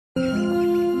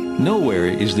Nowhere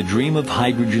is the dream of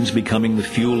hydrogen's becoming the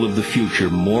fuel of the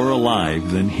future more alive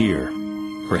than here.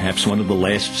 Perhaps one of the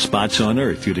last spots on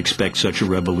Earth you'd expect such a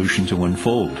revolution to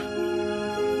unfold.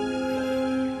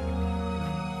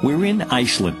 We're in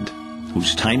Iceland,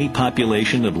 whose tiny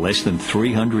population of less than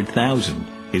 300,000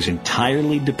 is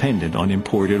entirely dependent on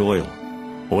imported oil.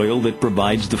 Oil that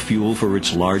provides the fuel for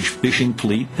its large fishing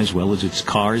fleet as well as its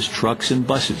cars, trucks, and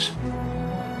buses.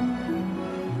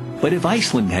 But if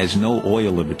Iceland has no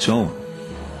oil of its own,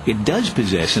 it does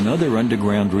possess another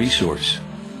underground resource: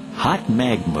 hot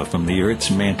magma from the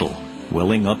Earth's mantle,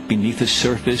 welling up beneath a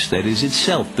surface that is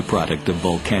itself the product of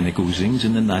volcanic oozings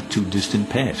in the not-too-distant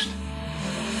past.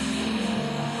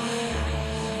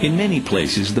 In many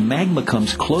places, the magma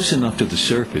comes close enough to the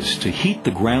surface to heat the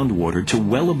groundwater to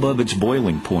well above its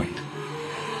boiling point.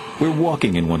 We're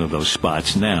walking in one of those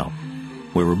spots now,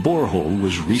 where a borehole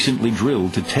was recently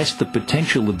drilled to test the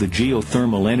potential of the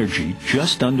geothermal energy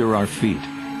just under our feet.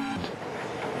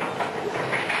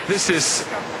 This is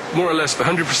more or less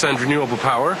 100% renewable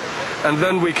power, and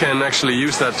then we can actually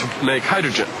use that to make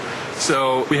hydrogen.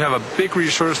 So we have a big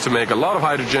resource to make a lot of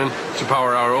hydrogen to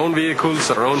power our own vehicles,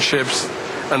 our own ships,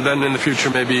 and then in the future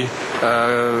maybe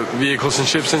vehicles and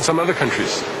ships in some other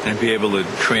countries. And be able to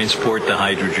transport the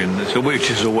hydrogen,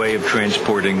 which is a way of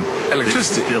transporting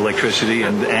electricity,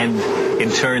 and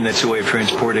in turn that's a way of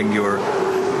transporting your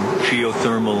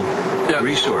geothermal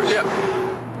resource. Yeah.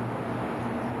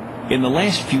 In the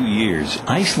last few years,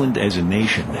 Iceland as a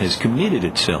nation has committed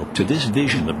itself to this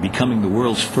vision of becoming the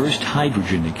world's first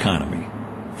hydrogen economy,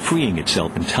 freeing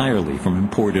itself entirely from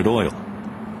imported oil.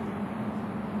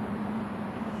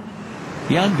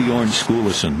 Jan Bjorn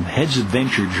Skulason heads a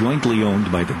venture jointly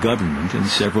owned by the government and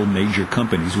several major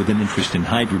companies with an interest in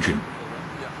hydrogen.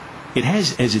 It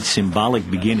has as its symbolic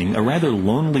beginning a rather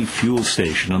lonely fuel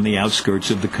station on the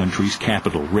outskirts of the country's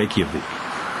capital, Reykjavik.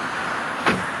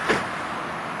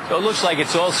 So it looks like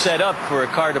it's all set up for a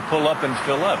car to pull up and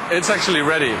fill up. It's actually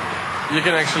ready. You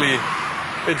can actually,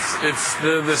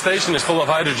 the station is full of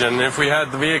hydrogen. If we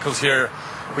had the vehicles here,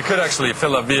 we could actually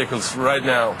fill up vehicles right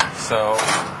now. So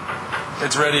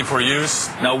it's ready for use.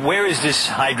 Now, where is this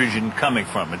hydrogen coming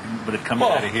from? Would it come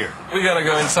out of here? We gotta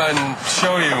go inside and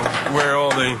show you where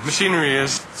all the machinery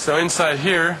is. So inside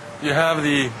here, you have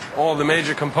all the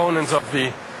major components of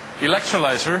the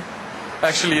electrolyzer.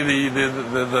 Actually,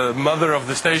 the mother of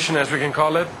the station, as we can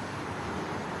call it.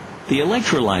 The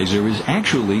electrolyzer is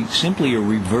actually simply a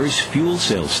reverse fuel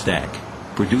cell stack,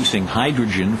 producing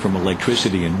hydrogen from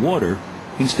electricity and water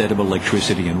instead of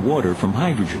electricity and water from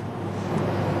hydrogen.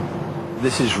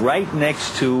 This is right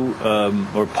next to,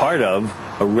 or part of,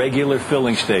 a regular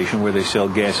filling station where they sell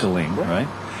gasoline, right?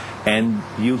 And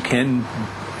you can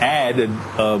add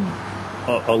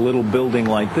a little building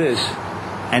like this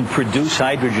and produce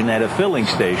hydrogen at a filling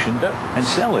station and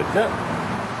sell it.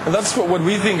 Yeah. And that's what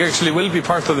we think actually will be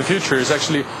part of the future, is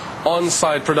actually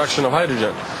on-site production of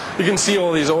hydrogen. You can see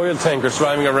all these oil tankers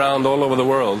driving around all over the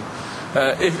world.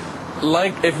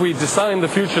 If we design the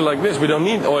future like this, we don't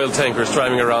need oil tankers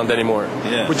driving around anymore.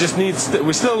 Yeah.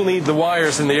 We still need the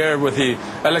wires in the air with the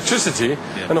electricity,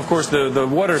 and of course the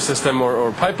water system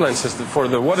or pipeline system for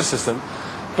the water system.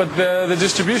 But the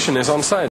distribution is on site.